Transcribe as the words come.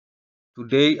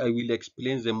Today I will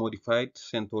explain the modified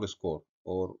Centor Score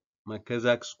or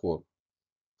McIsaac score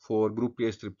for Group A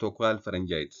streptococcal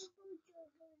pharyngitis.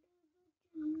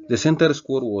 The Centor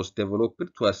Score was developed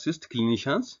to assist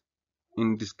clinicians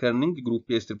in discerning Group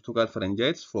A streptococcal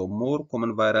pharyngitis from more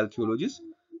common viral etiologies,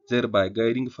 thereby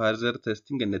guiding further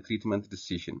testing and the treatment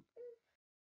decision.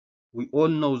 We all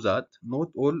know that not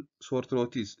all sore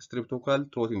throat is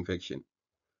streptococcal throat infection.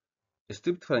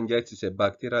 Strep pharyngitis is a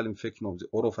bacterial infection of the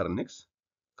oropharynx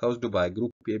caused by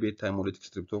group A beta hemolytic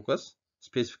streptococcus,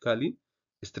 specifically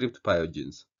strep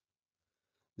pyogenes.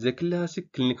 The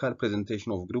classic clinical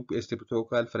presentation of group A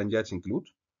streptococcal pharyngitis include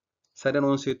sudden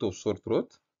onset of sore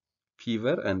throat,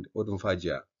 fever, and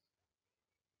odontophagia.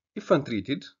 If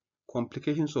untreated,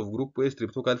 complications of group A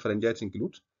streptococcal pharyngitis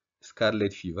include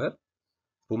scarlet fever,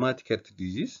 rheumatic heart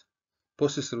disease,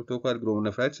 post-streptococcal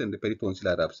glomerulonephritis, and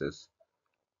peritonsillar abscess.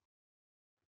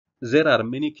 There are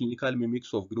many clinical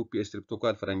mimics of group A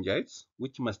streptococcal pharyngitis,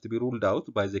 which must be ruled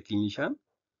out by the clinician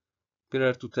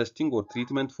prior to testing or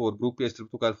treatment for group A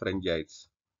streptococcal pharyngitis.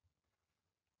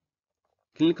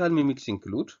 Clinical mimics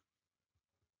include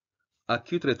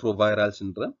acute retroviral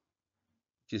syndrome,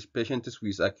 which is patients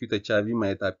with acute HIV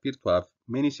might appear to have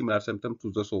many similar symptoms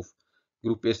to those of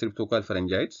group A streptococcal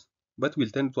pharyngitis, but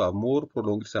will tend to have more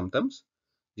prolonged symptoms,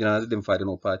 generalized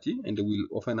lymphadenopathy, and will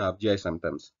often have GI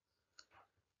symptoms.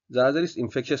 The other is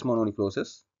infectious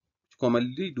mononucleosis,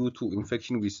 commonly due to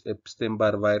infection with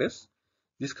Epstein-Barr virus.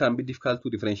 This can be difficult to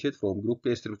differentiate from group A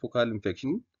streptococcal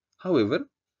infection. However,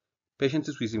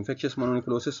 patients with infectious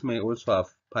mononucleosis may also have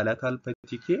palatal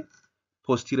petechiae,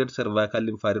 posterior cervical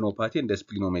lymphadenopathy, and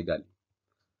splenomegaly.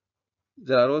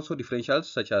 There are also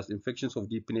differentials such as infections of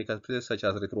deep neck abscess such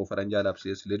as retropharyngeal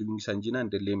abscess, Ledwing's angina,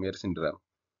 and Lemierre syndrome.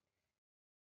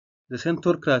 The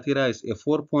Centor criteria is a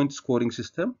 4-point scoring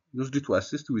system used to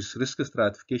assist with risk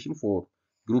stratification for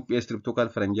Group A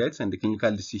streptococcal pharyngitis and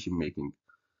clinical decision making.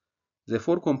 The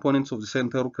 4 components of the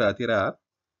Centor criteria are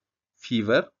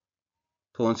fever,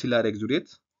 tonsillar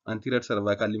exudate, anterior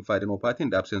cervical lymphadenopathy,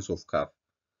 and absence of cough.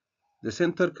 The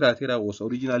Centor criteria was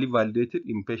originally validated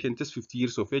in patients 50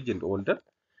 years of age and older,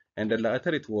 and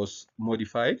later it was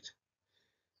modified,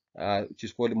 which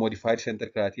is called modified Centor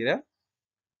criteria.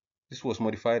 This was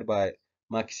modified by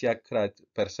McIsaac a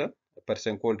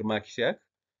person called McIsaac.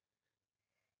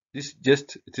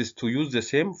 It is to use the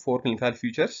same 4 clinical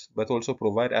features, but also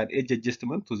provide an age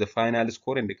adjustment to the final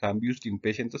score and can be used in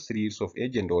patients 3 years of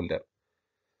age and older.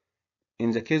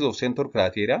 In the case of Centor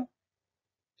criteria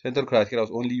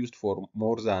was only used for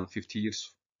more than 50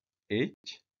 years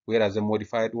age, whereas the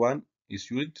modified one is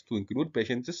used to include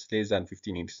patients less than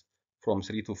 15 years, from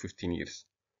 3 to 15 years,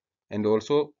 and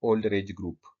also older age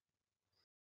group.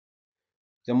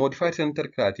 The modified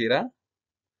Centor criteria,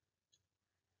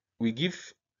 we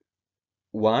give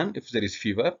 1 if there is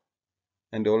fever,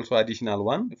 and also additional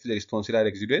 1 if there is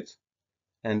tonsillar exudate,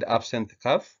 and absent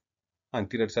cough,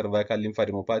 anterior cervical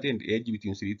lymphadenopathy, and age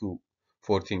between 3 to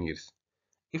 14 years.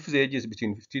 If the age is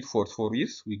between 50 to 44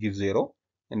 years, we give 0,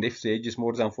 and if the age is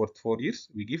more than 44 years,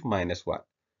 we give -1.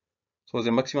 So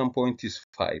the maximum point is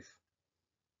 5.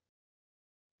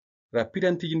 Rapid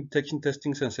antigen detection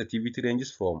testing sensitivity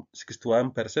ranges from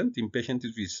 61% in patients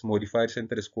with modified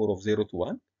Centor score of 0 to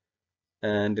 1,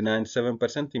 and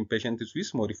 97% in patients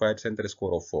with modified Centor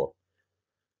score of 4.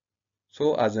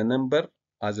 So as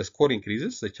the score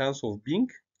increases, the chance of being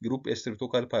group A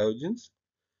streptococcal pathogens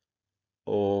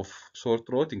of sore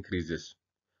throat increases.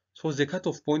 So the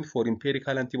cutoff point for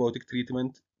empirical antibiotic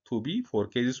treatment to be for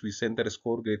cases with Centor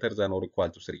score greater than or equal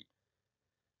to 3.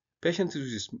 Patients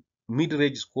with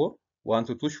mid-range score 1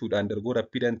 to 2 should undergo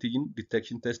rapid antigen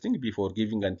detection testing before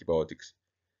giving antibiotics.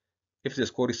 If the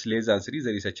score is less than 3,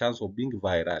 there is a chance of being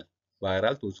viral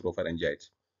to oropharyngitis.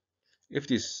 If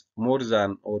it is more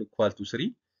than or equal to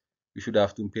 3, you should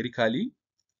have to empirically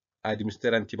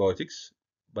administer antibiotics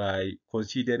by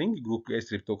considering group A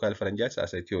streptococcal pharyngitis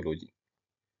as a etiology.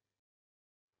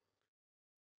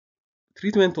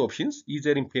 Treatment options,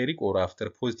 either empiric or after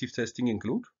positive testing,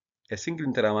 include a single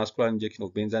intramuscular injection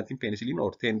of benzathine penicillin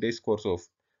or 10 days course of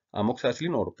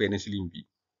amoxicillin or penicillin V.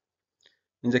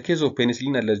 In the case of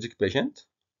penicillin allergic patient,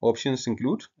 options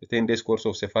include a 10 days course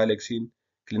of cephalexin,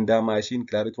 clindamycin,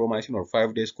 clarithromycin, or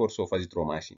 5 days course of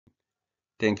azithromycin.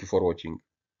 Thank you for watching.